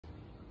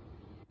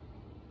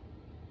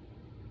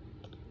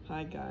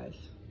Hi guys.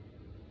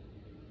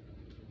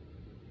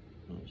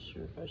 I'm not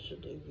sure if I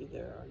should leave you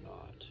there or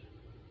not.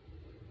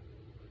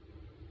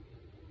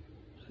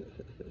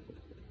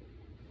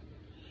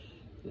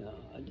 No,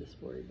 I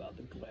just worry about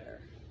the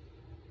glare.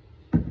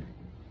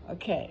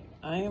 Okay,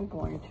 I am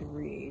going to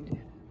read.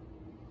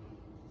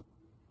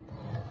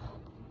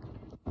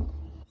 Let's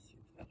see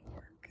if that'll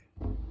work.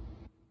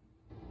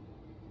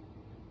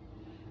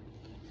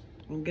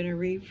 I'm going to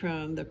read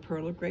from the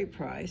Pearl of Great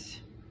Price,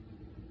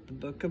 the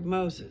Book of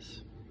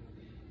Moses,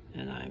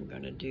 and I'm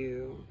going to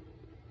do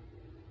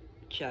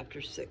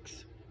chapter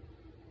 6.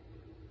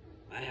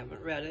 I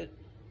haven't read it.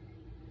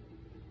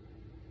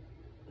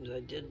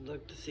 I did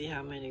look to see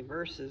how many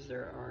verses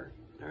there are.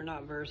 Or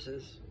not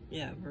verses.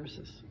 Yeah,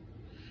 verses.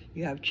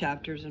 You have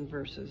chapters and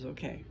verses,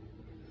 okay.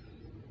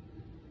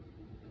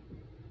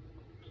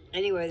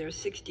 Anyway, there's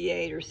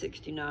 68 or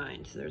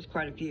 69, so there's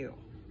quite a few.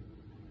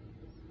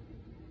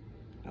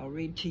 I'll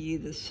read to you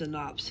the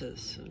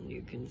synopsis, and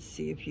you can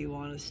see if you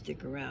want to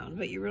stick around.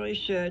 But you really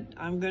should.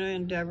 I'm going to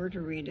endeavor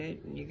to read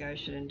it, and you guys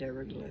should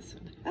endeavor to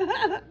listen.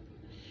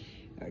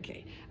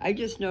 Okay. I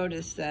just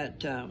noticed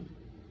that, I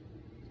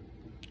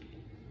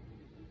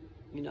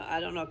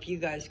don't know if you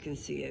guys can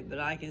see it, but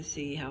I can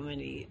see how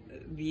many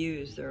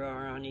views there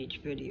are on each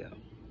video.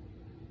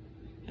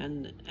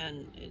 And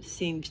it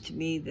seems to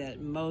me that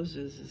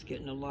Moses is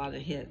getting a lot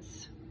of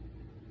hits.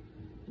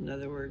 In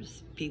other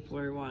words, people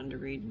are wanting to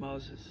read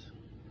Moses.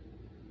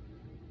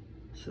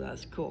 So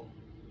that's cool.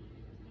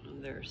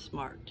 And they're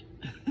smart.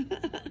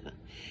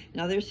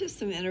 Now, there's just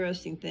some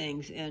interesting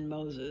things in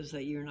Moses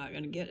that you're not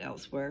going to get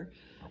elsewhere.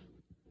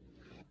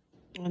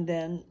 And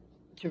then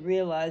to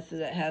realize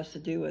that it has to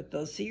do with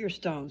those seer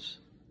stones.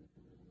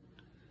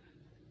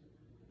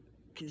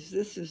 Because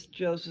this is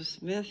Joseph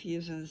Smith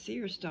using the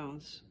seer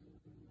stones.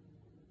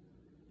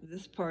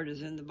 This part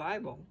is in the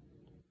Bible.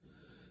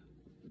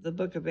 The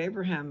Book of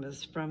Abraham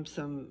is from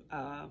some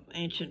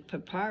ancient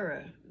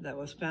papyrus that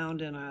was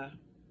found in I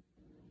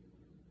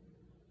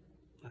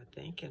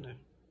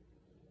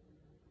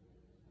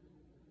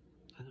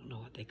don't know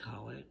what they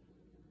call it.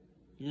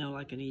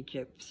 Like an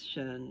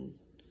Egyptian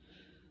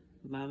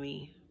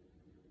mummy.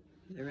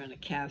 They're in a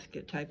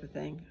casket type of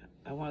thing.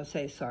 I want to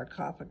say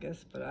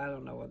sarcophagus, but I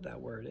don't know what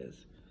that word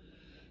is.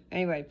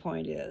 Anyway,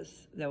 point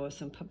is, there was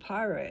some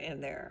papyrus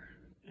in there,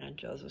 and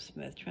Joseph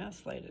Smith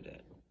translated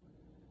it.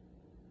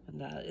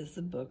 And that is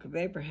the Book of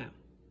Abraham.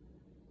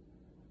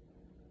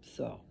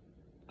 So,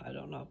 I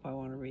don't know if I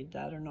want to read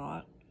that or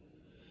not,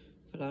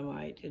 but I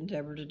might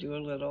endeavor to do a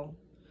little.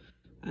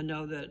 I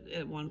know that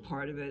at one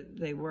part of it,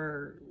 they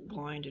were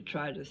going to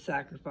try to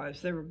sacrifice.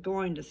 They were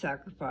going to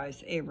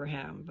sacrifice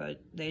Abraham, but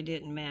they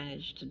didn't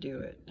manage to do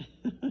it.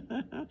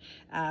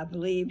 I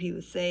believe he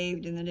was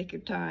saved in the nick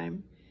of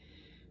time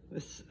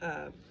with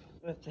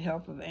the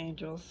help of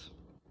angels.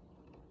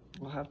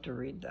 We'll have to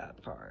read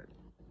that part.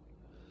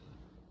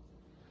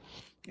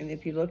 And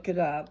if you look it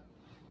up,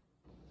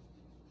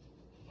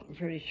 I'm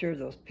pretty sure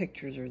those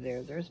pictures are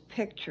there. There's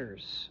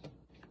pictures.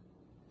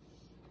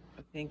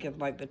 Think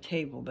of like the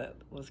table that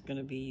was going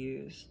to be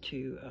used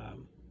to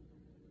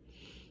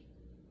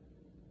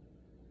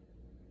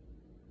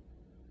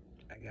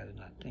I gotta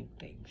not think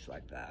things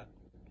like that.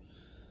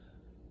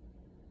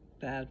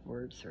 Bad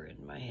words are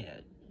in my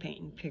head.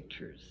 Painting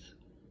pictures.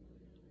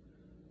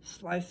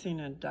 Slicing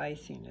and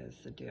dicing is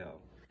the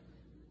deal.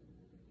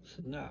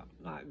 So no,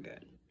 not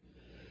good.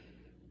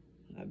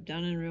 I've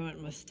done and ruined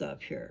my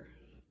stuff here.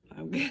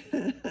 I'm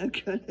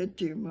gonna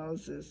do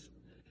Moses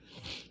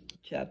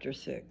chapter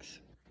 6.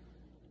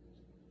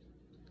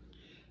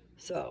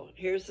 So,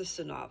 here's the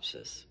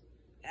synopsis.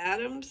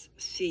 Adam's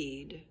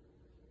seed,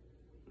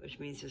 which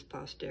means his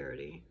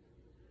posterity,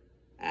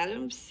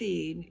 Adam's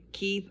seed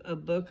keep a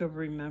book of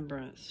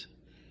remembrance.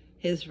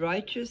 His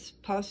righteous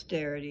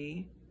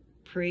posterity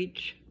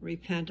preach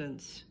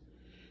repentance.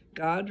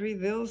 God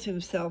reveals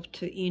himself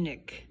to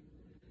Enoch.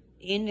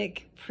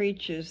 Enoch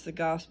preaches the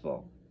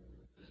gospel.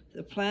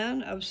 The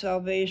plan of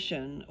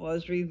salvation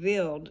was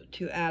revealed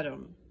to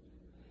Adam.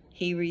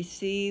 He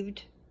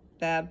received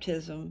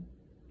baptism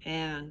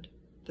and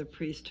the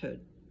priesthood.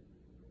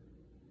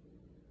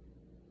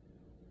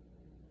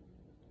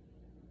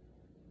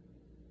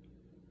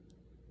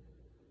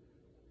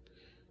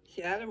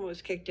 See, Adam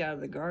was kicked out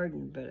of the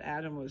garden, but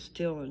Adam was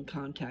still in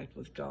contact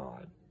with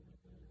God.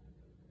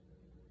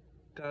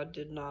 God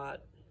did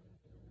not.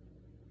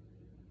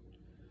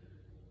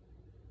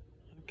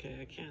 Okay,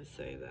 I can't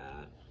say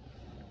that.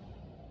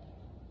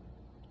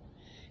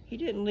 He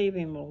didn't leave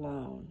him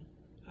alone.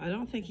 I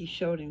don't think he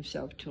showed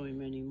himself to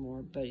him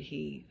anymore, but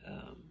he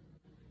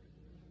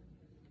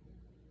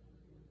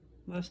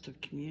must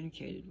have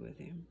communicated with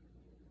him.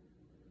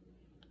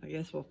 I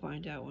guess we'll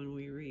find out when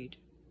we read.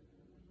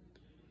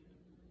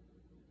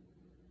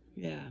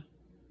 Yeah,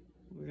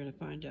 we're going to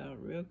find out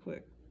real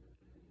quick.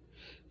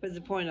 But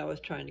the point I was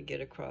trying to get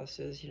across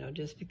is,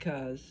 just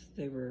because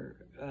they were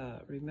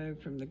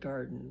removed from the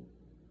garden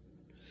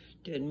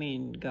didn't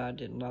mean God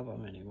didn't love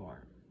them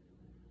anymore.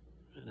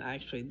 And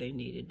actually, they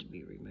needed to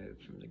be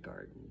removed from the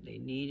garden. They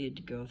needed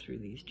to go through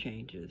these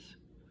changes.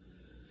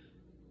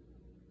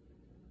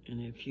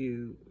 And if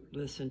you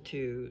listen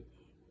to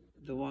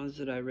the ones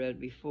that I read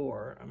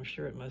before, I'm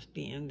sure it must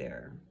be in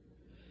there,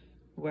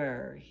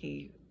 where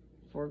he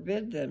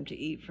forbid them to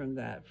eat from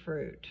that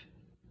fruit,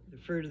 the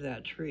fruit of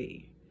that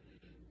tree.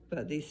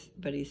 But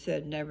he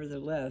said,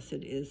 nevertheless,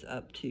 it is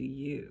up to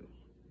you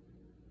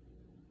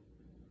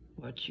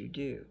what you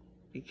do,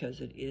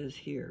 because it is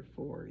here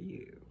for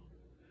you.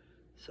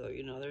 So,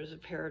 there's a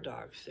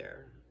paradox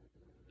there.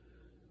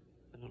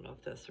 I don't know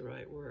if that's the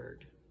right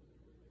word,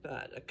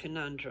 but a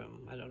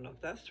conundrum. I don't know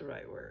if that's the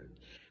right word.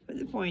 But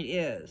the point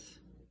is,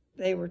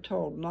 they were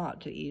told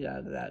not to eat out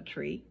of that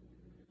tree,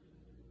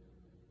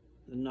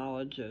 the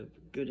knowledge of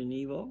good and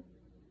evil,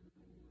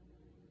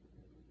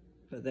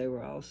 but they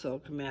were also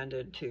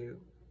commanded to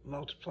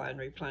multiply and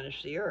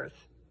replenish the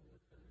earth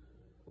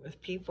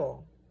with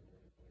people,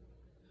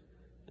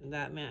 and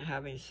that meant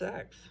having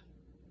sex.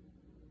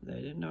 They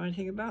didn't know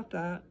anything about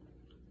that,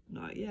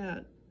 not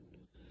yet.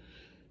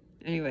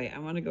 Anyway, I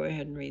want to go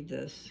ahead and read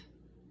this,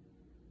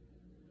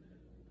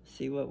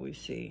 see what we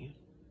see.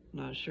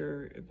 Not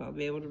sure if I'll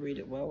be able to read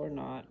it well or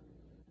not.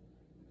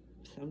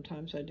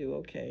 Sometimes I do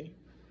okay.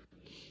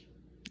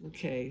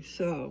 Okay,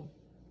 so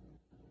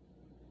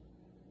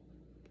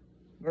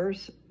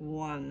verse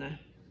 1.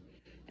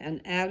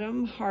 And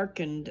Adam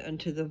hearkened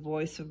unto the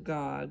voice of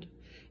God,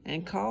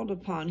 and called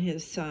upon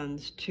his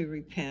sons to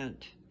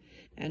repent.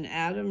 And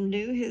Adam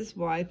knew his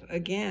wife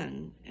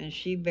again, and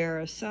she bare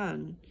a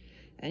son,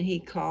 and he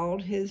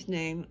called his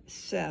name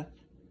Seth.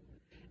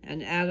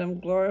 And Adam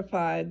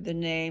glorified the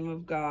name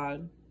of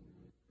God.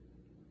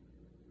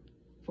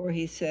 For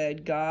he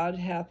said, God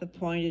hath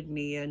appointed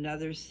me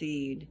another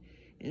seed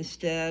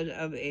instead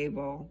of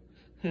Abel,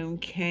 whom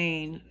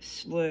Cain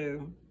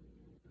slew.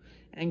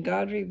 And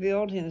God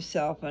revealed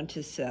himself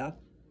unto Seth,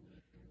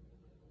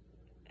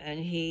 and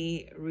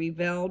he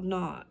rebelled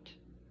not,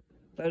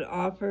 but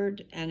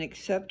offered an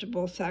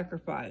acceptable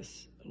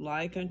sacrifice,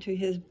 like unto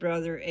his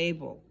brother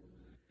Abel.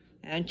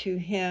 And to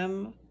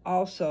him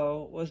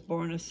also was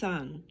born a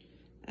son,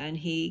 and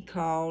he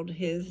called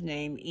his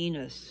name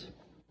Enos.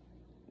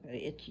 Got an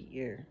itchy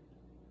ear.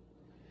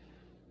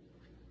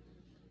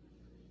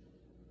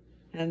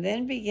 And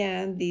then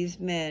began these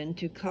men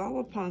to call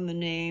upon the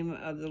name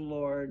of the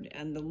Lord,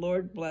 and the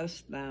Lord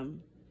blessed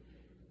them.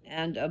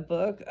 And a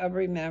book of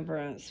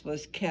remembrance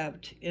was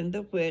kept, in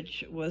the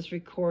which was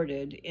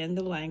recorded in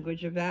the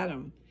language of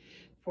Adam.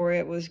 For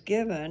it was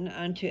given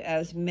unto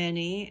as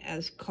many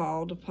as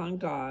called upon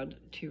God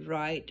to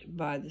write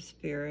by the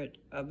Spirit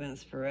of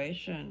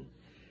inspiration.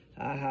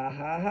 Ha ha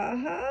ha ha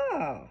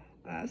ha!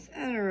 That's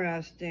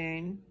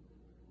interesting.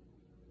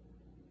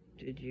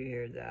 Did you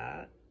hear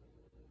that,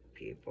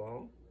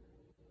 people?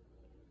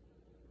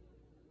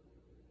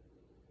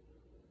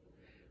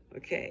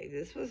 Okay,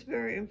 this was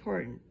very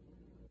important.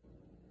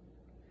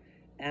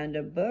 And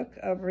a book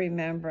of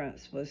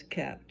remembrance was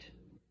kept,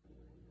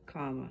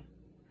 comma,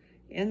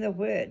 in the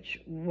which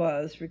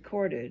was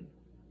recorded,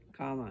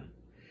 comma,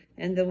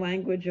 in the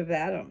language of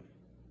Adam.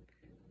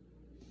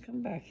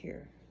 Come back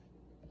here.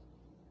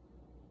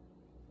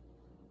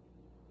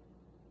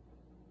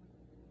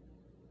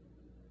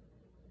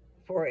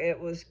 For it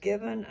was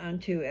given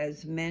unto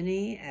as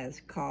many as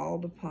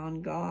called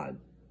upon God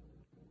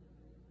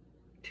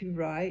to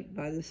write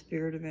by the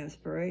Spirit of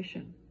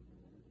inspiration.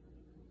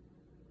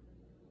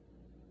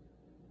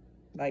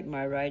 Like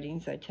my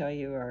writings, I tell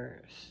you,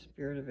 are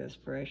Spirit of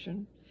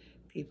inspiration.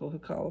 People who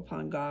call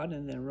upon God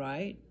and then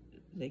write,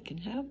 they can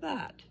have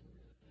that.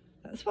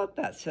 That's what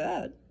that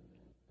said.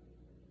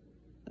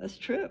 That's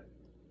true.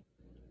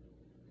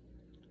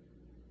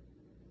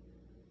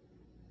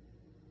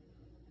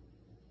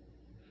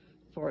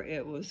 For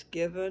it was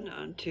given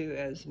unto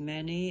as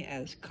many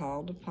as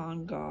called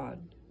upon God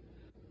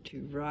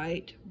to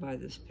write by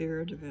the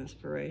Spirit of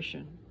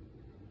inspiration.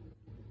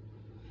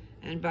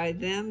 And by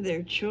them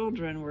their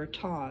children were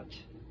taught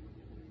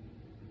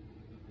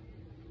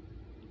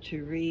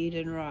to read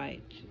and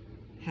write,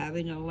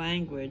 having a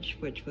language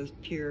which was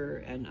pure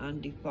and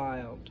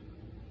undefiled.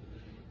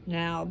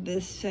 Now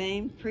this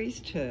same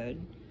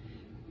priesthood,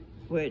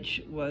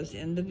 which was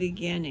in the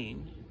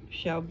beginning,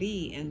 shall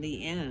be in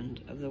the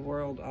end of the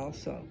world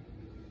also.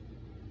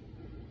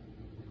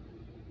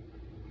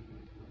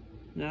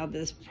 Now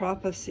this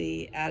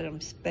prophecy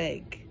Adam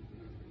spake,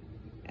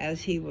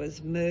 as he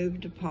was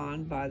moved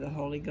upon by the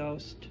Holy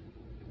Ghost.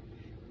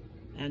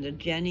 And a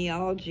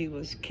genealogy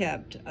was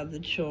kept of the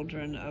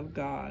children of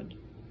God.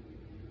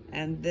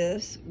 And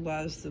this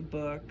was the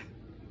book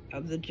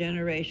of the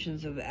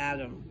generations of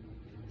Adam,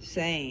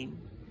 saying,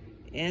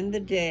 in the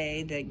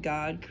day that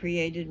God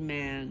created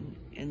man,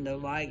 in the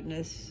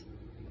likeness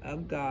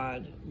of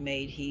God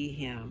made he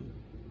him.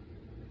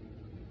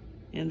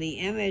 In the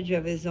image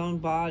of his own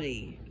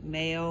body,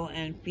 male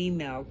and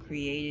female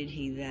created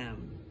he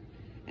them,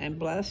 and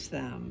blessed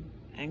them,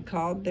 and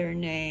called their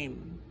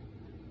name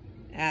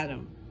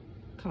Adam,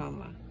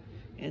 comma,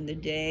 in the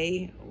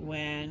day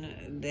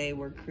when they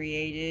were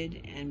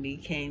created and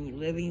became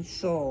living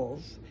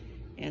souls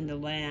in the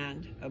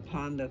land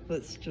upon the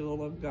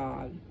footstool of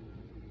God.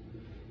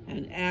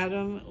 And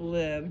Adam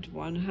lived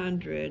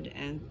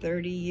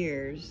 130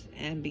 years,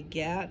 and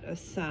begat a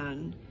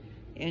son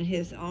in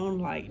his own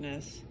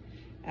likeness,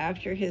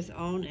 after his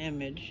own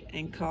image,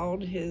 and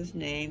called his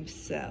name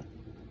Seth.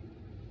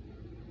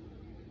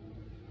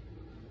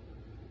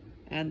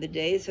 And the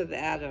days of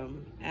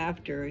Adam,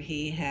 after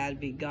he had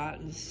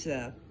begotten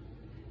Seth,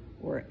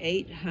 were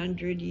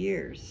 800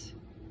 years,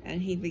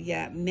 and he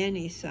begat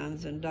many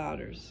sons and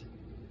daughters.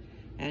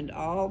 And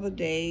all the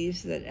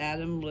days that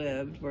Adam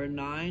lived were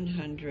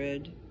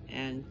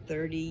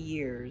 930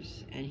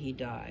 years, and he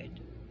died.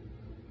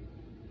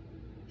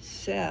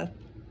 Seth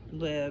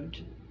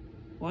lived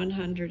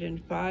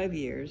 105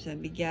 years,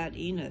 and begat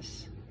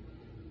Enos,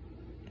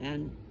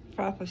 and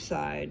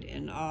prophesied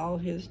in all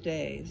his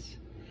days,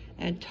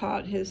 and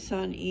taught his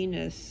son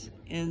Enos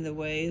in the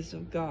ways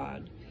of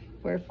God.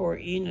 Wherefore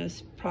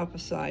Enos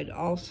prophesied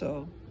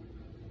also.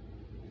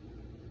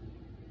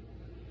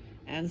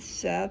 And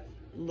Seth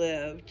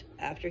lived,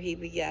 after he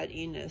begat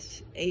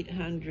Enos,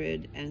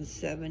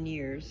 807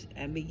 years,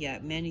 and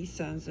begat many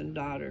sons and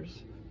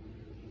daughters.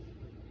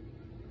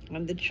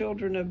 And the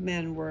children of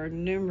men were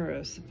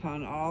numerous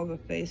upon all the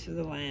face of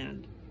the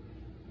land.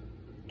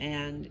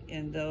 And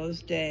in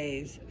those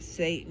days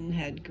Satan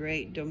had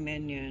great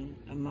dominion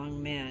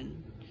among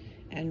men,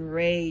 and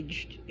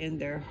raged in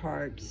their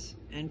hearts,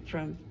 and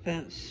from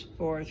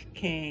thenceforth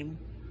came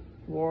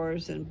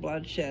wars and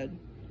bloodshed.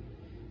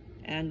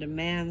 And a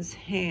man's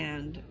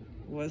hand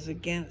was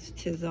against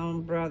his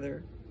own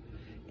brother,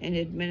 in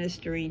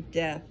administering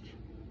death,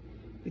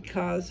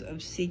 because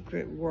of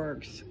secret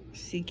works,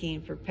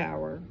 seeking for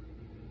power.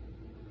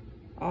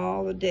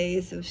 All the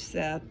days of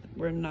Seth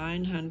were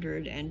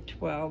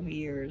 912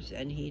 years,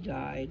 and he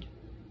died.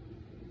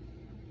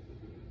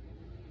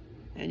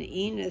 And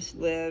Enos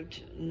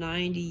lived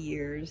 90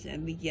 years,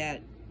 and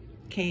begat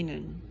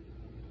Canaan.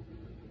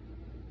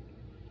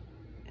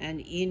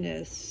 And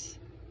Enos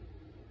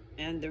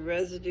and the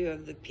residue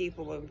of the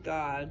people of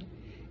God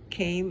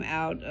came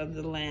out of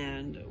the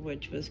land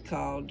which was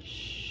called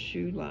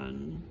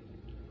Shulon,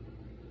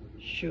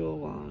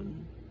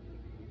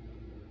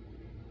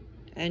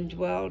 and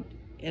dwelt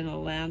in a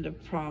land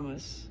of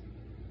promise,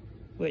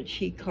 which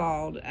he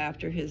called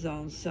after his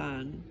own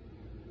son,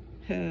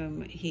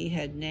 whom he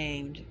had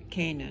named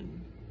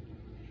Canaan.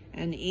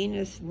 And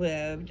Enos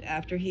lived,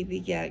 after he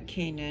begat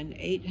Canaan,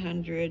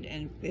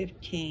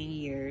 815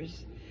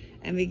 years,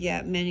 and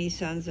begat many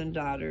sons and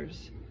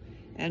daughters.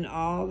 And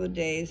all the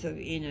days of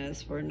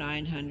Enos were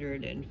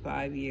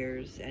 905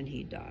 years, and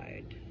he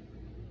died.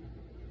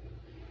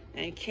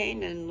 And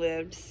Canaan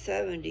lived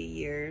 70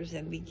 years,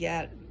 and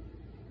begat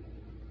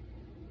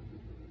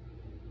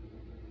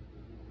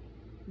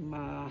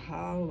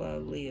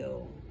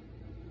Mahalaleel.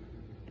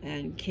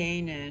 And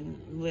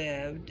Canaan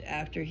lived,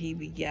 after he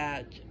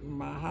begat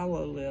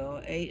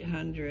Mahalaleel,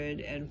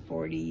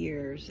 840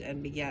 years,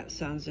 and begat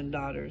sons and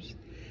daughters.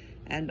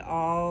 And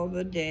all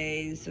the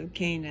days of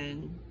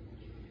Canaan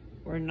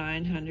were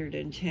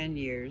 910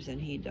 years,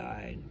 and he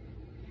died.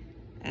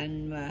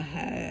 And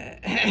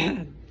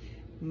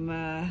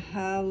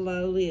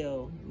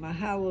Mahalaleel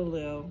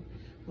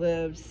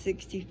lived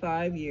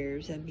 65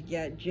 years, and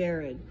begat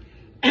Jared.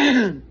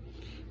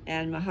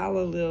 And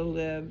Mahalaleel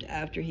lived,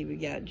 after he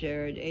begat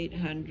Jared,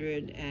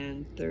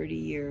 830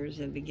 years,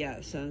 and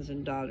begat sons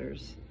and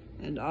daughters.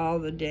 And all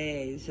the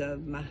days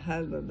of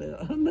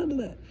Mahalaleel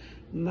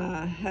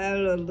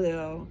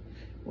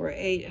were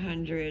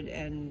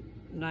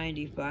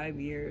 895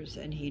 years,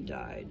 and he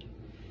died.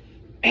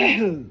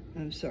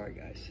 I'm sorry,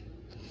 guys.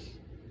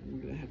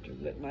 I'm going to have to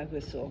wet my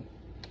whistle.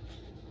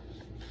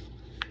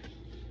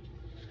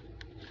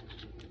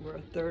 We're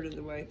a third of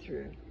the way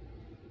through.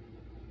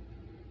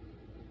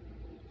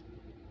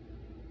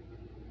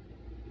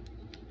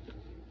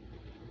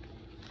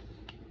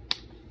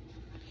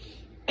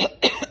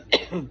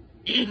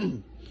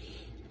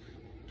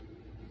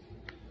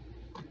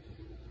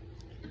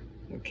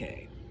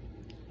 Okay,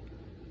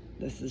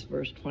 this is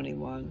verse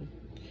 21.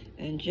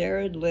 And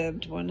Jared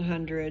lived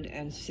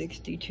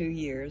 162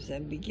 years,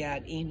 and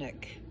begat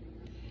Enoch.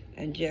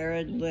 And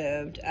Jared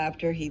lived,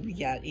 after he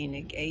begat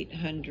Enoch,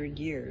 800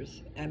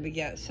 years, and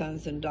begat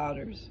sons and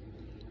daughters.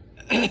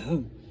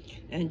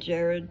 And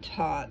Jared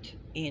taught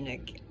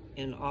Enoch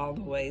in all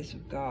the ways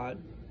of God.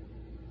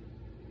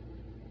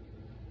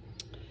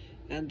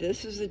 And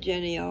this is the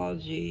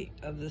genealogy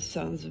of the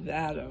sons of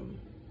Adam,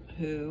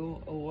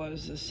 who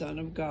was the Son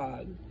of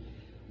God,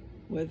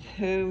 with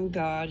whom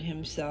God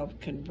himself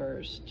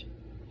conversed.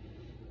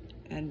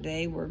 And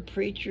they were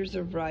preachers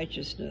of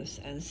righteousness,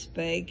 and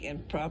spake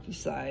and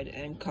prophesied,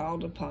 and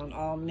called upon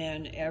all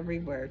men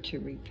everywhere to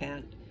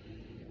repent.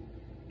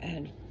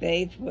 And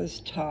faith was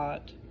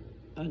taught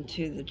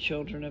unto the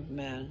children of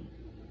men.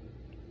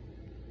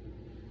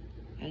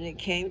 And it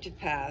came to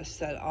pass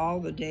that all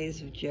the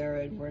days of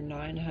Jared were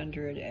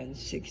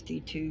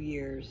 962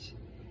 years,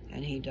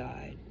 and he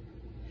died.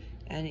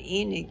 And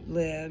Enoch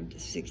lived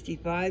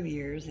 65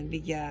 years, and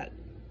begat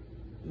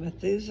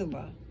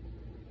Methuselah.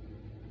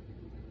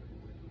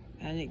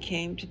 And it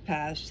came to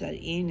pass that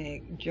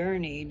Enoch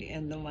journeyed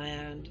in the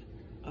land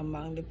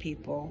among the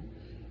people.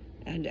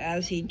 And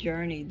as he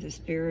journeyed, the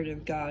Spirit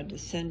of God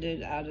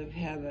descended out of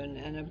heaven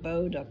and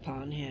abode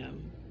upon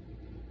him.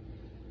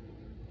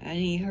 And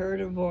he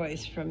heard a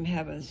voice from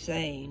heaven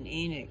saying,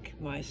 Enoch,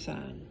 my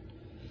son,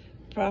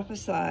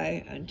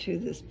 prophesy unto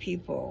this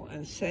people,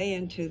 and say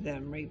unto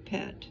them,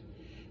 Repent.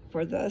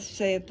 For thus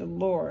saith the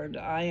Lord,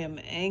 I am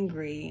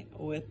angry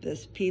with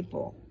this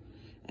people,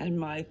 and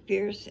my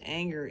fierce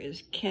anger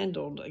is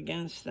kindled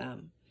against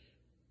them.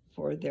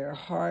 For their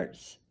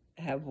hearts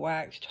have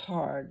waxed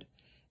hard,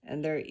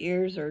 and their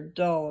ears are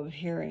dull of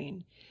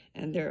hearing,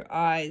 and their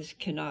eyes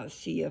cannot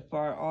see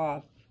afar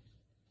off.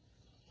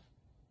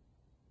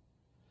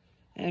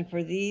 And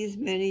for these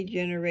many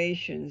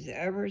generations,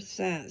 ever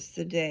since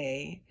the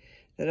day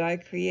that I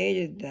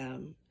created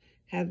them,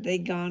 have they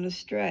gone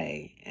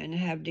astray, and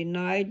have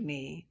denied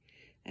me,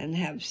 and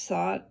have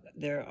sought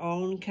their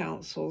own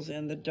counsels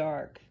in the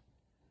dark,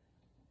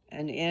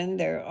 and in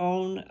their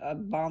own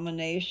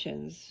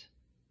abominations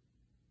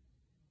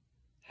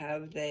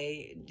have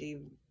they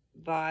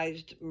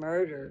devised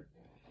murder,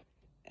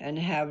 and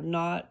have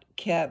not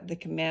kept the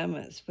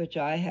commandments which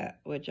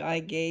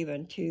I gave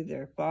unto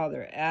their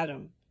father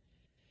Adam.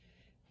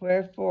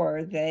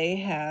 Wherefore they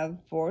have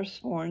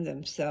forsworn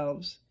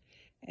themselves,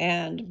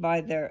 and by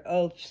their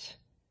oaths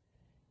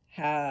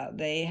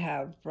they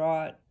have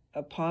brought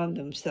upon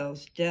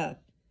themselves death,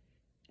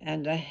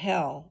 and a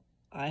hell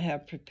I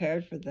have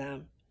prepared for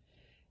them,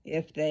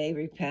 if they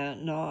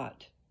repent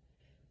not.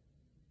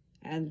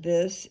 And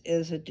this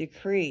is a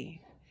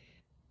decree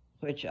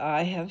which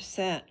I have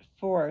sent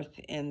forth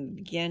in the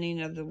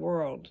beginning of the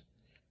world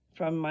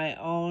for my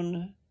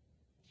own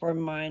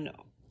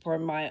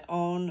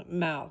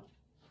mouth.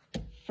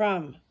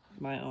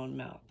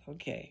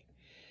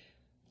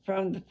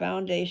 From the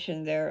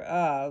foundation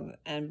thereof,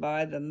 and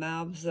by the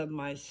mouths of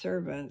my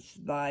servants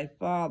thy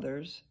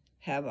fathers,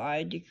 have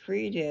I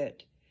decreed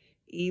it,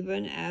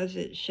 even as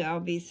it shall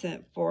be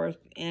sent forth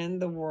in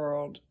the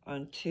world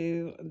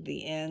unto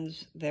the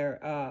ends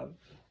thereof.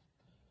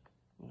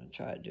 I'm going to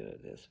try to do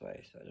it this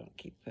way so I don't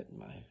keep putting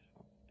my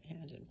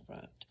hand in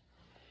front.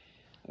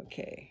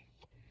 Okay.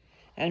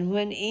 And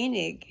when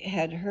Enoch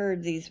had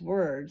heard these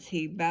words,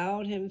 he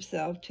bowed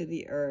himself to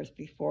the earth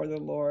before the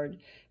Lord,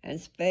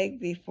 and spake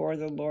before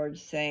the Lord,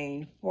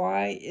 saying,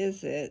 Why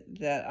is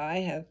it that I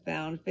have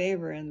found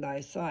favor in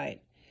thy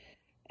sight,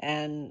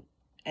 and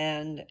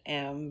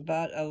am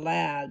but a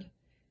lad,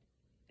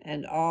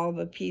 and all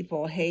the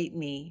people hate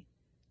me,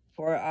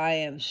 for I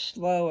am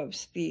slow of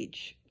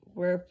speech?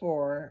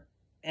 Wherefore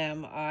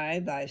am I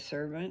thy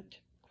servant? ?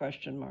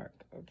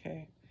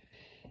 Okay.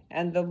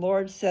 And the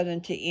Lord said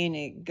unto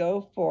Enoch,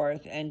 Go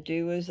forth and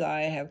do as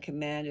I have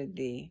commanded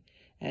thee,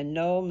 and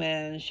no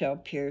man shall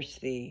pierce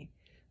thee.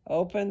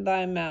 Open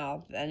thy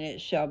mouth, and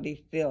it shall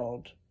be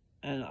filled,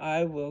 and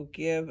I will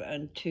give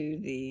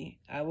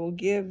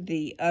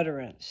thee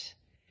utterance.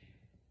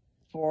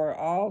 For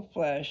all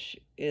flesh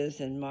is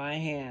in my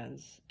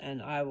hands,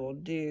 and I will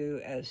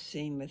do as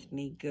seemeth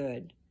me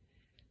good.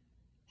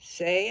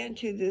 Say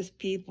unto this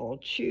people,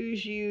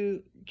 Choose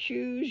ye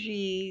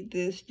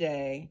this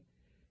day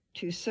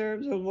to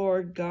serve the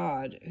Lord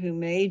God who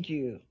made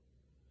you.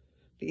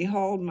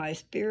 Behold, my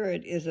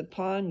spirit is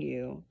upon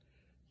you,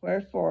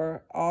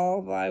 wherefore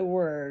all thy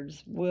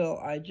words will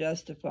I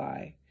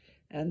justify,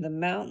 and the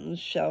mountains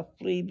shall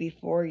flee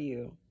before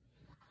you,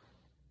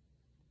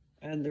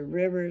 and the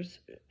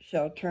rivers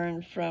shall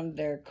turn from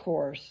their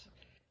course,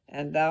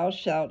 and thou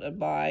shalt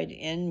abide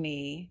in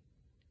me,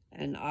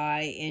 and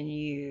I in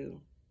you.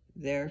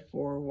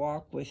 Therefore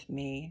walk with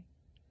me.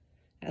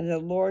 And the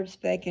Lord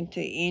spake unto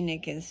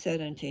Enoch, and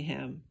said unto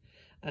him,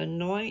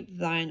 Anoint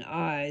thine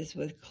eyes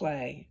with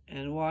clay,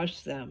 and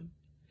wash them,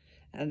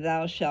 and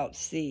thou shalt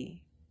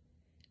see.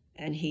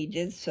 And he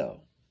did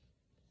so.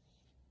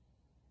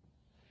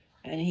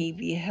 And he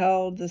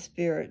beheld the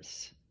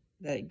spirits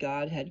that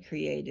God had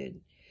created,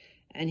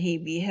 and he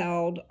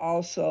beheld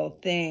also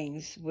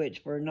things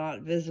which were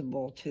not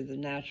visible to the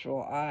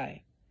natural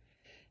eye.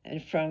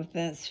 And from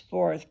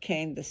thenceforth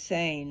came the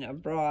saying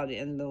abroad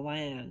in the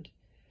land,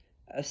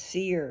 A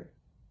seer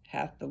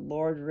hath the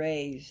Lord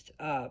raised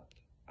up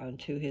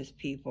unto his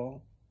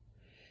people.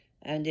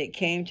 And it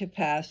came to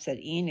pass that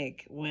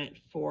Enoch went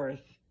forth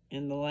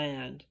in the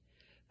land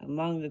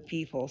among the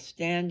people,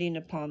 standing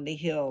upon the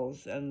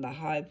hills and the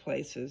high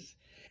places,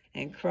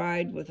 and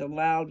cried with a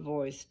loud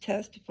voice,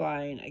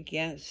 testifying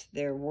against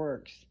their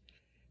works.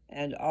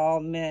 And all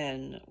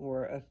men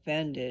were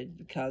offended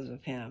because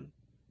of him.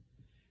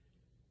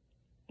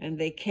 And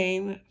they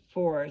came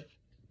forth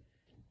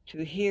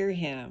to hear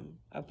him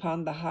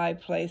upon the high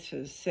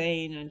places,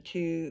 saying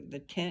unto the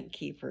tent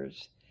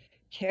keepers,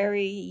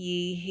 Tarry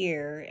ye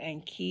here,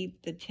 and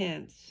keep the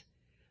tents,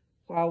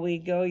 while we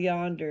go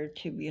yonder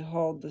to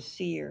behold the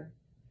seer.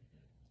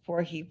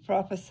 For he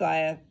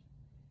prophesieth,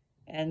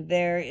 and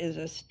there is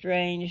a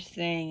strange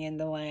thing in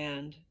the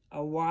land,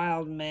 a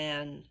wild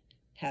man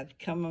hath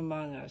come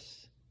among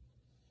us.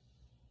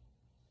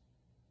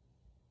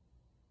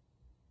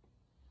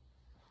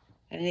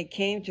 And it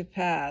came to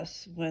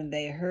pass, when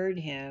they heard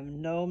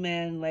him, no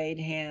man laid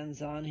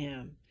hands on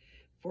him.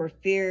 For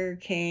fear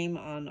came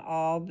on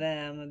all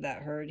them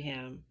that heard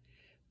him,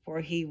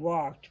 for he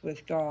walked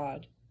with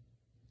God.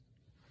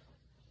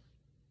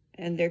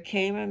 And there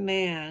came a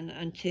man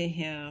unto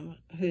him,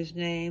 whose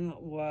name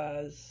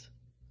was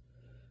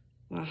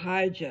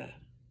Mahijah,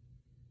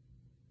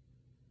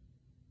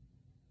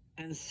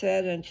 and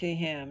said unto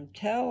him,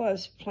 Tell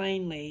us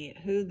plainly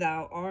who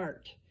thou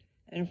art,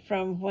 and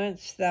from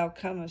whence thou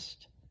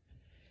comest.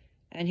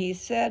 And he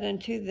said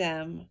unto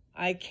them,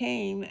 I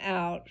came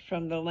out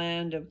from the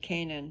land of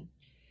Canaan,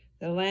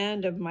 the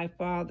land of my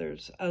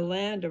fathers, a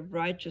land of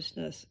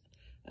righteousness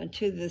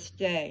unto this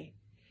day.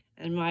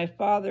 And my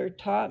father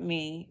taught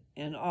me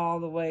in all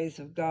the ways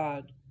of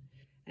God.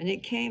 And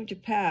it came to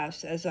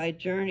pass, as I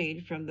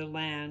journeyed from the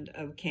land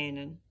of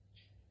Canaan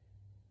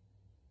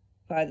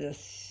by the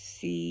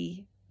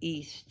sea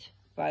east,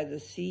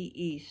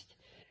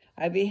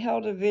 I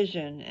beheld a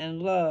vision,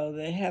 and lo,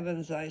 the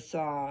heavens I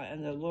saw,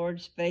 and the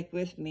Lord spake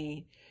with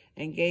me,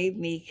 and gave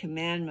me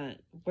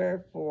commandment,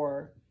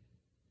 wherefore,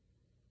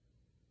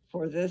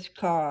 for this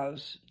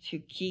cause, to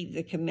keep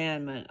the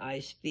commandment, I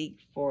speak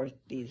forth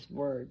these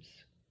words.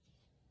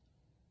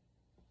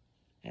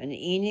 And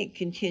Enoch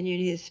continued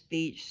his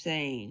speech,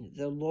 saying,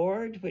 The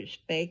Lord which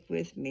spake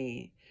with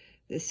me,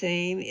 the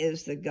same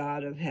is the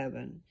God of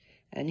heaven,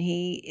 and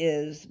he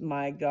is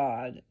my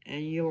God,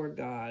 and your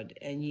God,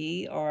 and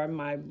ye are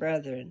my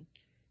brethren.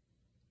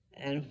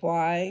 And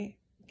why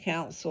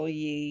counsel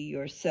ye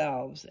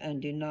yourselves, and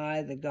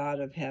deny the God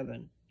of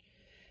heaven?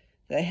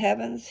 The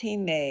heavens he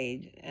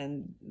made,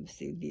 and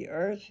the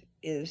earth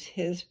is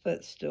his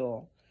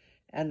footstool,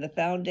 and the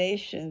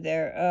foundation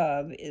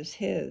thereof is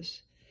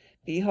his.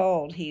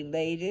 Behold, he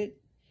laid it,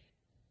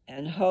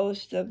 and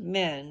host of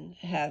men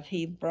hath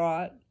he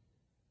brought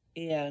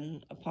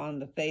in upon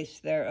the face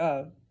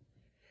thereof,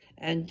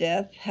 and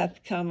death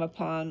hath come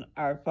upon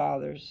our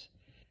fathers.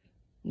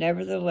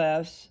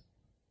 Nevertheless,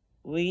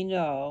 we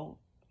know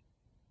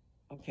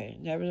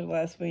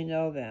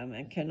them,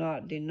 and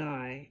cannot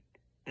deny,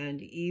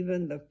 and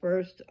even the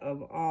first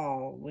of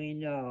all we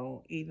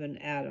know, even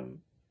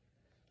Adam.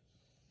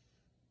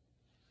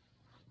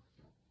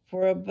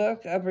 For a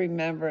book of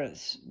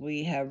remembrance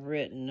we have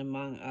written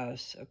among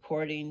us,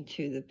 according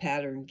to the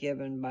pattern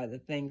given by the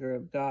finger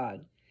of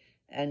God,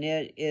 and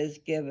it is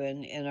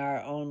given in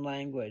our own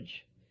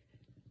language.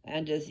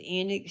 And as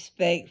Enoch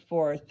spake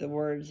forth the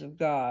words of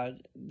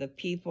God, the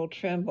people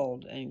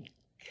trembled and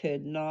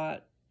could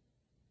not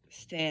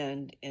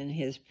stand in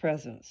his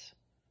presence.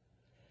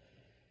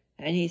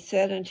 And he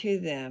said unto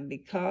them,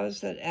 Because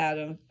that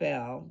Adam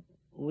fell,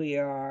 we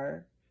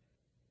are,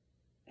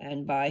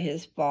 and by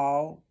his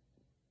fall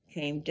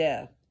came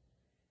death,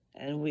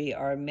 and we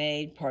are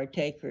made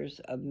partakers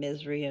of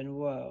misery and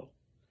woe.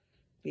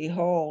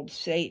 Behold,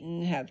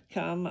 Satan hath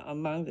come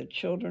among the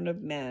children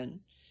of men,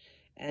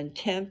 and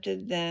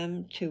tempted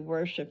them to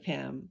worship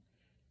him,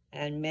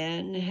 and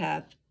men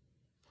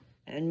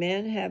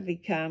have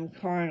become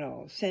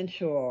carnal,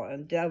 sensual,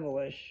 and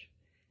devilish,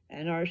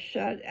 and are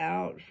shut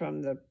out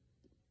from the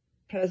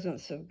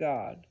presence of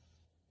God.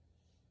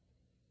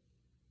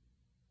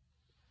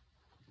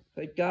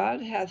 But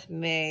God hath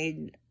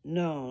made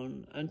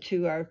known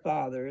unto our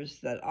fathers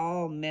that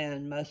all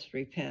men must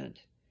repent.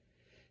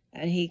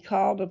 And he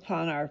called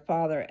upon our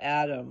father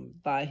Adam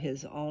by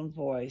his own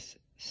voice,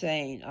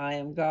 saying, I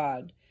am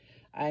God.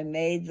 I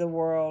made the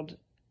world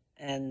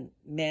and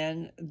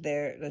men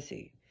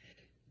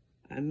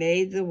I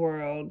made the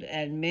world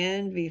and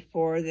men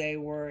before they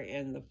were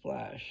in the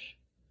flesh.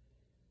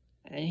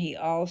 And he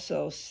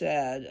also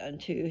said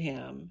unto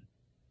him,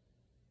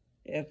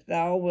 If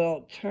thou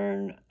wilt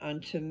turn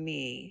unto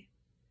me,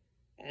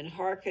 and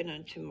hearken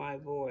unto my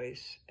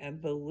voice,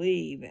 and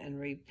believe and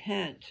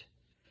repent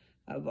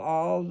of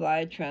all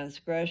thy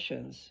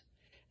transgressions,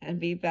 and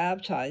be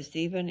baptized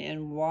even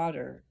in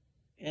water,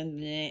 in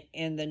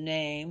the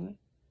name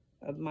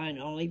of mine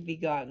only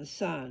begotten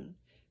Son,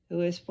 who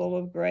is full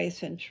of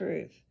grace and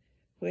truth,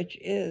 which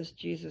is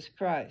Jesus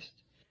Christ,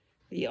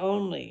 the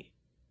only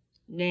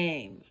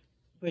name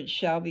which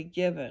shall be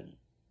given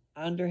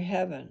under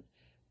heaven,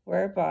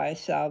 whereby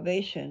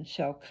salvation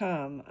shall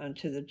come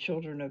unto the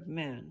children of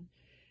men.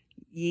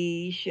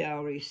 Ye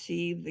shall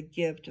receive the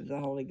gift of the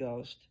Holy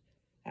Ghost,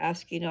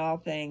 asking all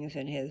things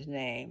in his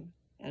name,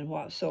 and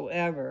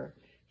whatsoever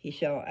he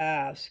shall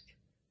ask,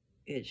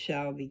 it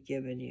shall be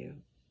given you.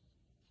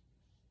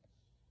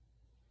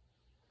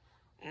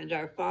 And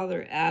our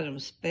father Adam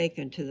spake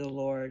unto the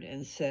Lord,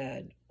 and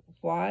said,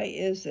 Why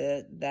is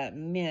it that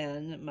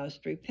men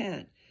must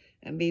repent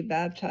and be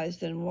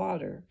baptized in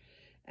water?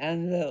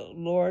 And the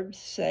Lord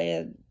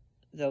said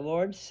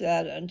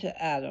unto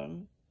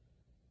Adam,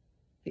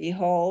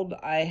 Behold,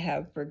 I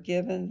have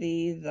forgiven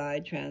thee thy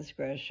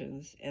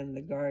transgressions in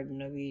the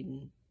Garden of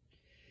Eden.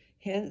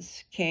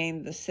 Hence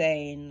came the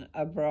saying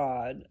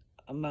abroad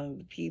among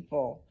the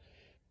people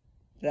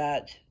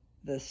that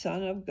the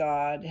Son of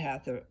God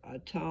hath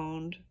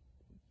atoned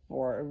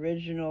for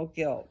original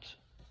guilt.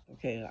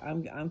 Okay,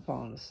 I'm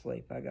falling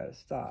asleep. I gotta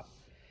stop.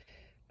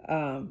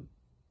 Um,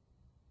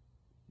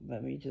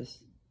 let me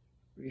just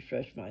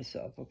refresh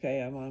myself.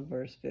 Okay, I'm on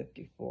verse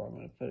 54. I'm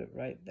going to put it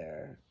right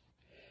there.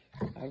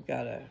 I'm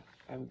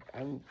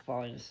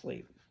falling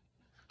asleep.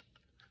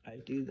 I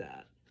do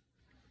that.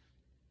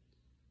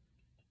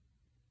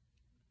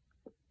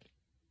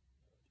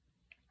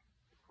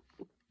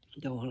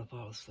 Don't want to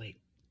fall asleep.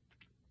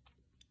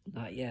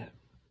 Not yet.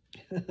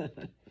 I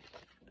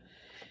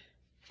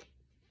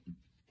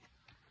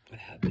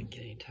have been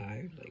getting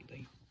tired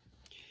lately.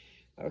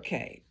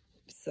 Okay,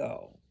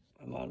 so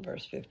I'm on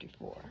verse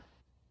 54.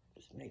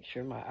 Just make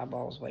sure my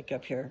eyeballs wake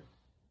up here.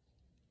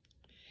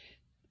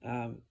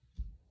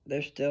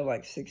 There's still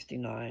like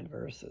 69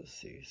 verses,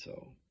 see,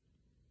 so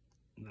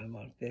I'm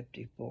on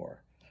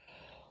 54.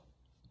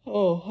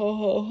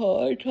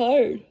 I'm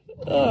tired.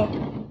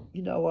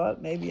 You know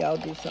what? Maybe I'll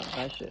do something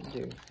I shouldn't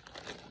do.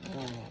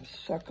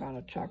 Suck on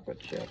a chocolate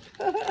chip.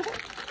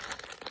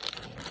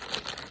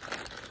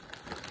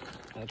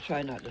 I'll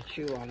try not to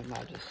chew on them.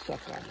 I'll just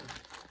suck on them.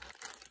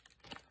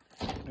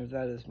 Or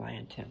that is my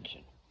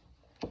intention.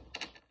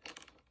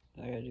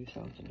 I gotta do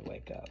something to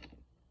wake up.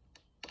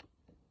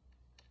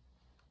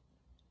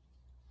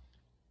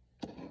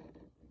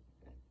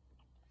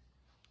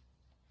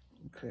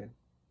 Okay.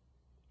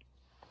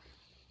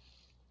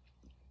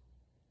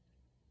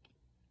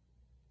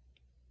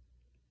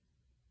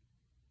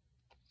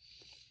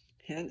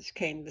 Hence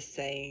came the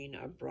saying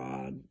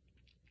abroad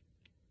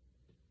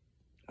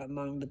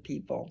among the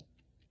people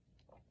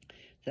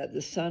that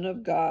the Son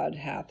of God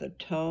hath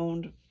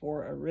atoned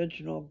for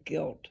original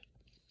guilt,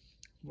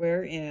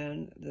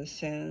 wherein the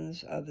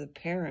sins of the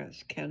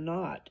parents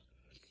cannot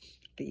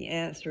be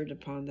answered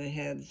upon the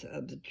heads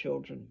of the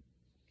children.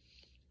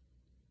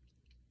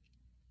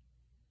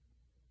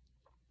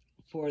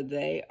 For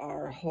they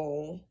are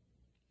whole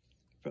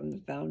from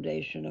the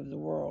foundation of the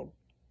world.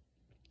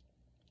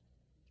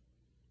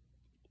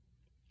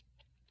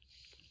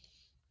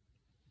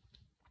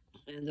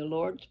 And the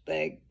Lord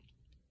spake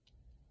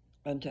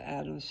unto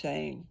Adam,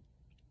 saying,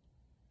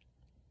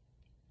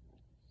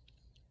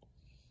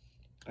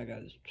 I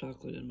got this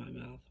chocolate in my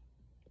mouth.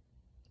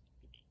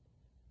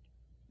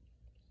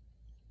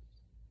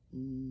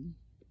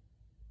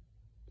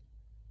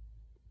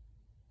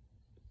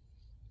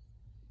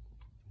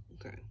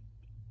 Okay.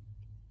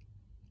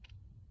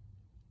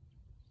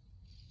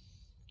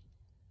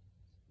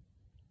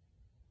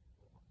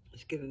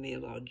 It's giving me a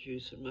lot of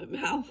juice in my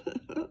mouth.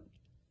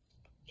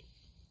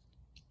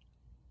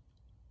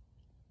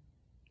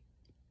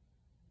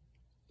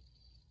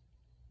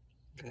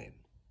 Okay.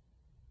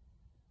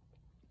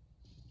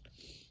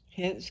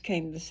 Hence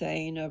came the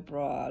saying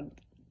abroad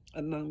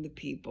among the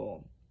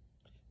people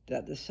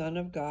that the Son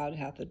of God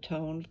hath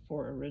atoned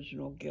for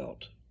original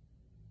guilt,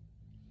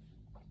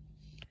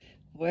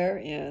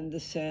 wherein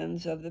the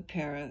sins of the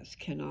parents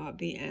cannot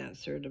be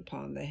answered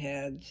upon the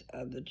heads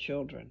of the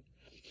children,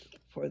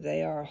 for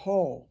they are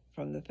whole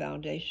from the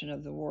foundation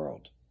of the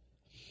world.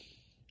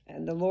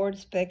 And the Lord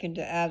spake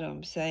unto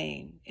Adam,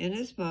 saying,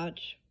 Inasmuch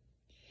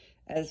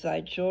as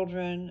thy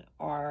children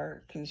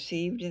are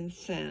conceived in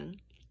sin,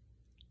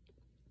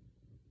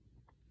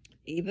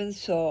 even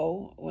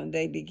so, when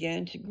they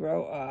begin to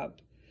grow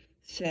up,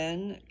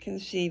 sin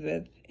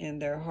conceiveth in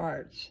their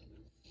hearts,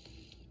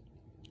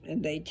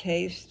 and they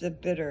taste the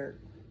bitter,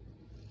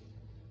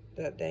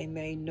 that they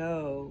may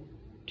know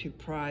to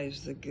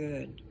prize the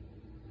good.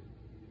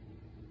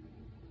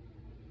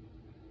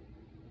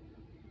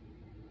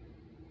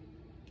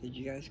 Did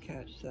you guys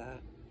catch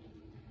that?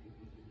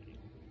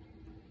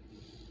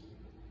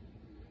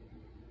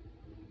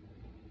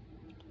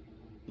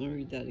 Let me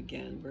read that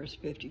again, verse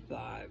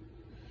 55.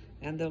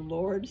 And the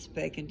Lord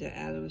spake unto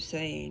Adam,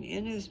 saying,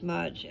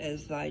 Inasmuch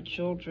as thy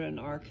children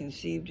are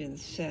conceived in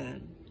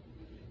sin,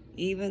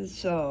 even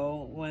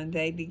so, when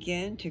they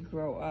begin to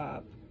grow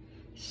up,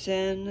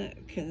 sin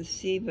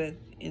conceiveth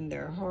in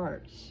their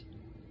hearts,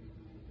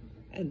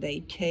 and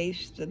they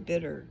taste the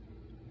bitter,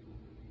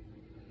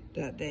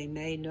 that they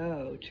may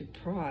know to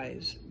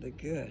prize the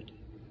good.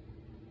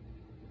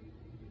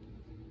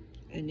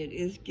 And it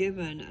is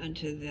given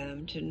unto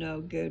them to know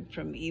good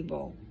from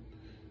evil.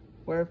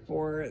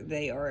 Wherefore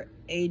they are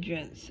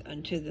agents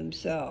unto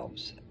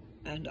themselves,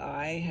 and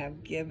I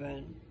have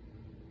given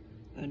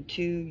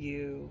unto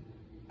you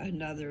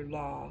another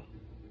law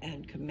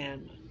and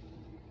commandment.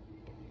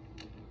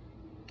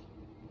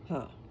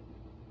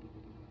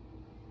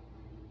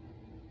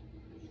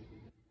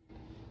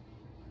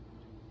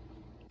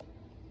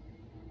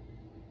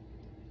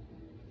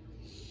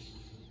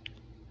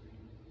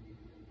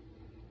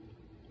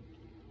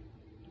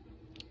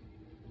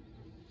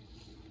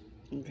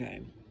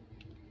 Okay.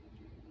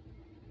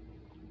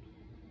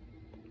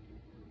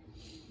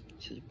 It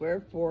says,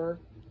 wherefore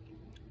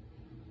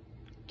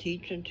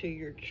teach unto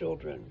your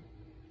children.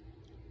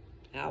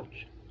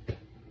 Ouch. That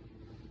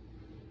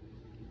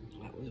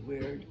was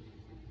weird.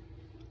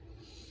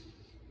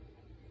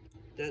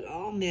 That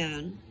all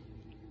men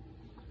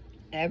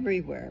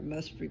everywhere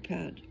must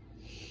repent,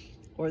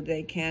 or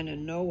they can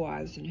in no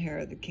wise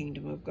inherit the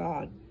kingdom of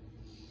God.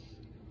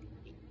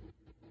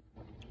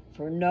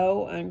 For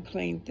no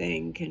unclean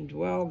thing can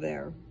dwell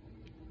there,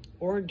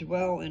 or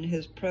dwell in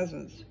his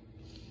presence.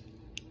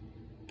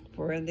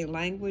 For in the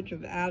language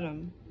of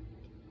Adam,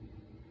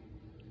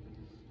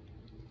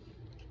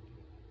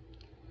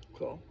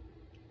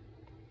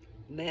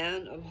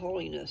 man of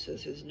holiness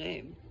is his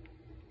name,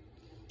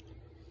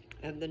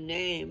 and the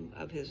name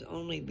of his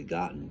only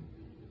begotten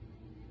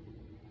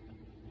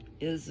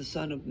is the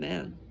Son of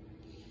Man,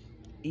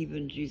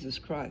 even Jesus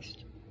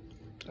Christ,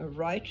 a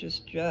righteous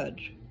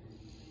judge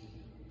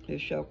who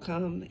shall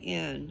come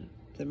in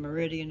the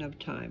meridian of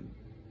time.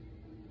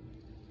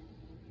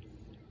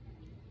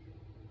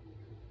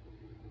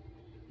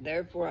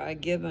 Therefore I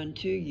give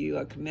unto you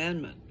a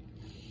commandment,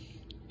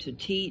 to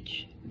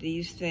teach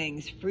these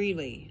things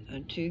freely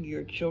unto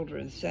your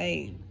children,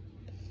 saying,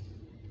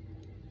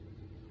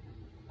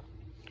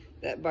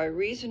 that by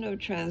reason of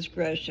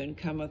transgression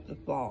cometh the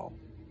fall,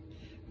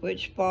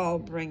 which fall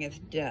bringeth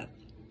death.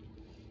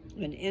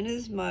 And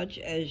inasmuch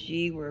as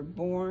ye were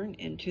born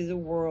into the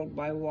world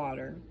by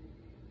water,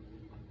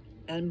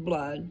 and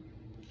blood,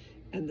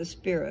 and the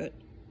Spirit,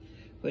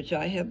 which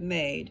I have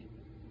made,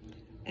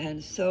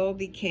 and so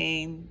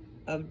became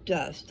of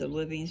dust a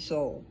living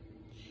soul,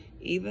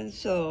 even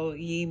so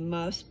ye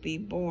must be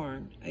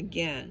born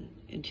again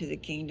into the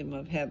kingdom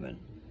of heaven,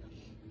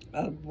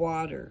 of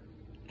water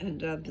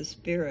and of the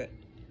Spirit,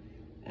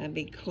 and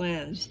be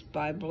cleansed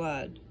by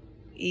blood,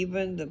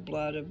 even the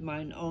blood of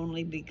mine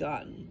only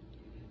begotten,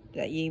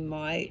 that ye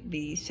might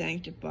be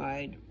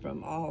sanctified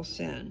from all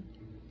sin,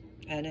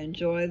 and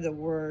enjoy the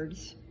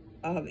words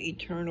of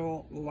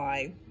eternal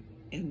life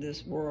in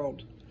this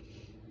world,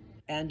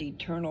 and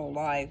eternal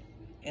life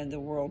in the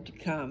world to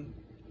come,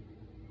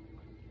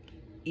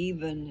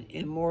 even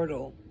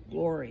immortal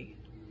glory.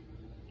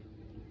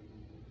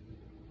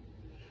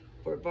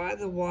 For by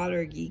the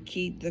water ye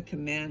keep the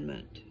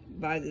commandment,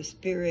 by the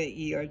Spirit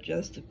ye are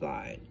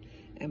justified,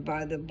 and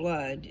by the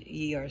blood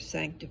ye are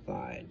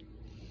sanctified.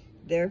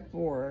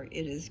 Therefore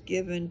it is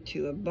given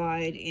to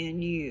abide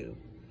in you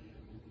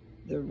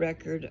the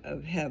record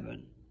of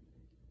heaven,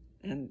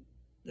 and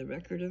the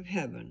record of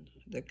heaven,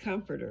 the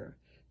Comforter,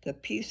 the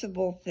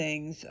peaceable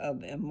things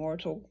of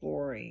immortal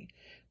glory,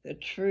 the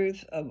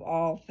truth of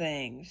all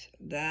things,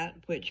 that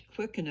which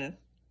quickeneth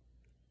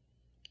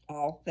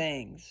all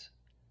things,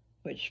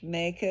 which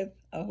maketh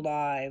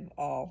alive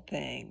all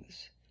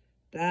things,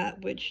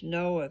 that which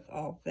knoweth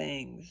all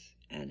things,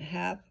 and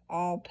hath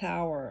all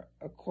power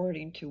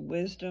according to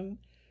wisdom,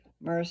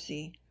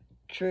 mercy,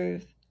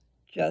 truth,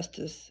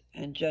 justice,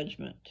 and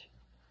judgment.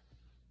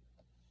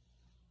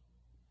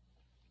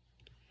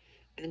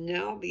 And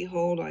now,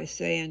 behold, I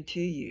say unto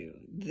you,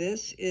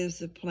 this is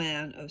the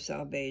plan of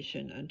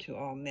salvation unto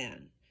all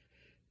men,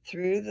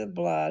 through the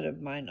blood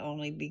of mine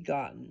only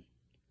begotten,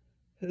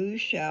 who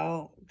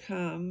shall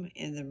come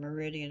in the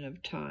meridian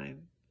of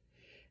time.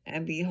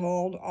 And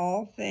behold,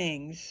 all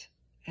things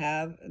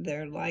have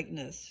their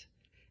likeness,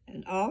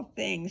 and all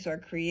things are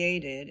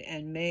created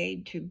and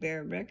made to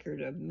bear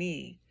record of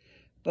me,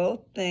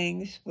 both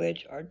things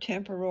which are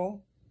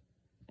temporal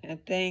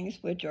and things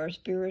which are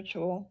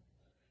spiritual,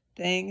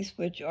 things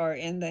which are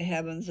in the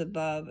heavens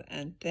above,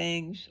 and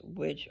things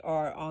which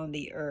are on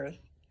the earth,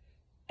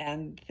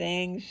 and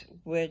things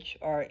which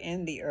are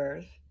in the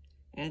earth,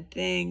 and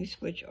things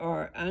which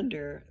are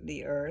under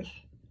the earth,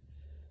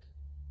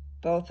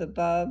 both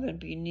above and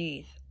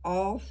beneath.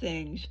 All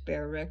things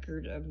bear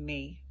record of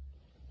me.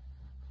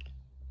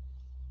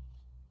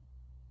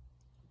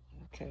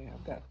 Okay,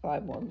 I've got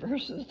 5 more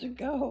verses to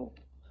go.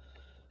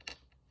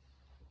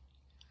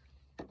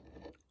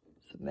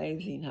 It's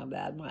amazing how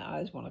bad my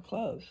eyes want to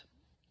close.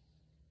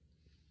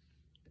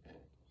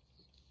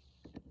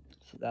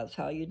 So that's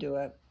how you do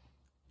it.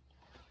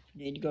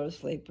 You need to go to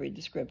sleep, read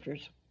the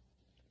scriptures.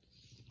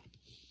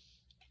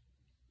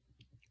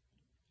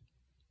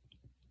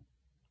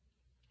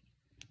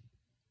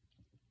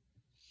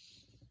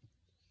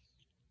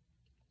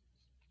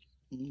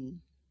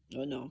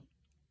 Oh no,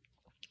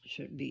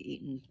 shouldn't be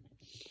eating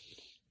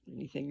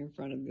anything in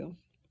front of you.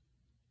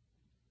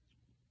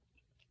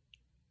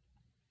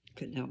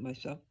 Couldn't help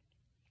myself.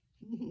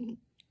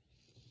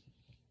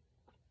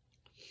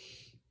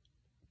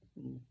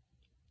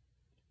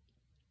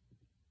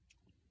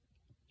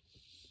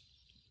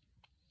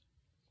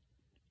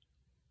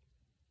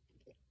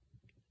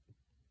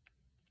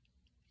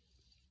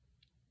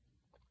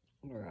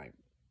 All right.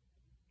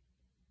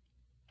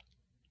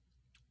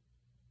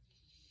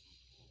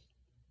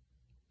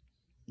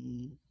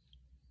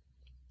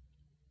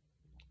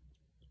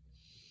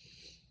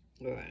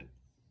 All right.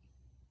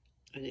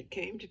 And it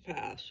came to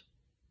pass,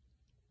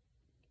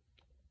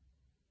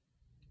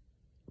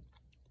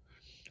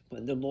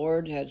 when the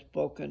Lord had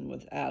spoken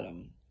with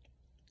Adam,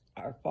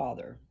 our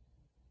father,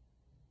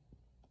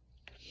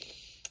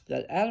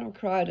 that Adam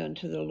cried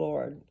unto the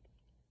Lord,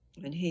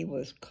 and he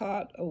was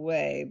caught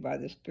away by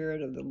the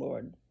Spirit of the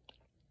Lord.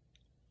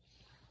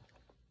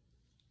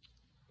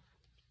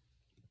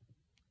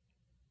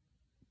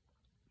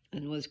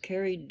 And was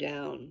carried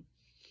down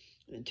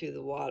into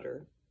the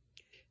water,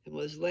 and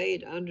was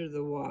laid under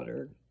the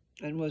water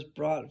and was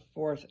brought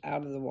forth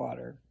out of the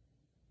water.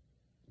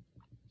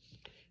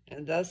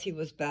 And thus he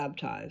was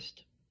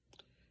baptized.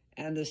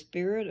 And the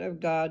Spirit of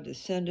God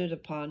descended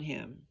upon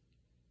him.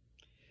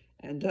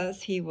 And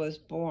thus he was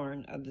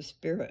born of the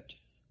Spirit,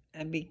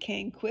 and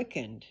became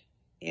quickened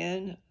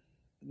in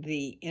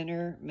the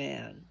inner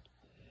man.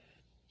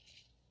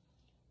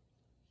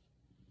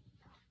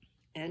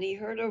 And he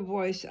heard a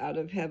voice out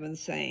of heaven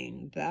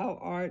saying, Thou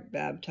art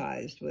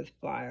baptized with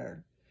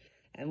fire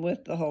and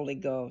with the Holy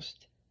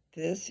Ghost.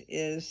 This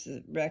is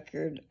the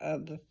record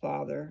of the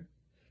Father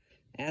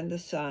and the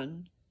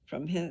Son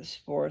from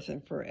henceforth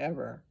and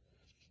forever.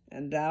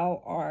 And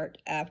thou art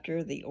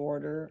after the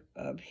order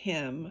of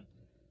him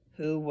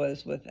who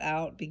was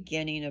without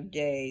beginning of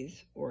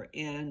days or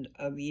end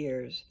of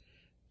years,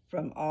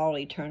 from all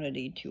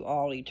eternity to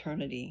all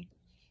eternity.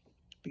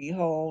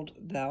 Behold,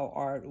 thou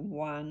art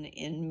one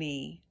in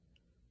me,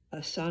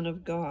 a son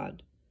of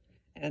God,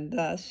 and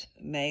thus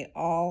may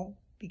all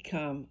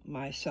become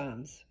my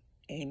sons.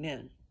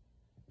 Amen.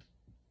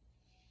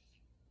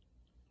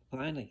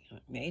 Finally, I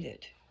made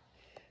it.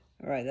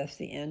 All right, that's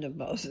the end of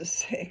Moses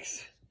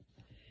 6.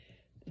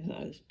 And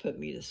that just put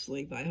me to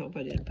sleep. I hope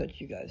I didn't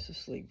put you guys to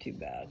sleep too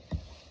bad.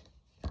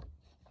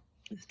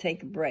 Just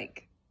take a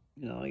break.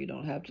 You know, you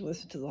don't have to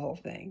listen to the whole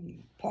thing.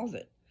 You pause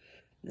it.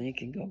 Then you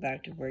can go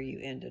back to where you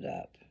ended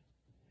up.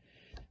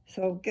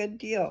 So, good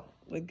deal.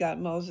 We've got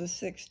Moses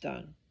 6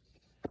 done.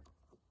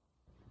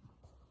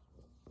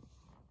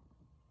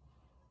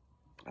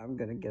 I'm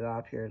going to get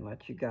off here and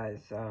let you guys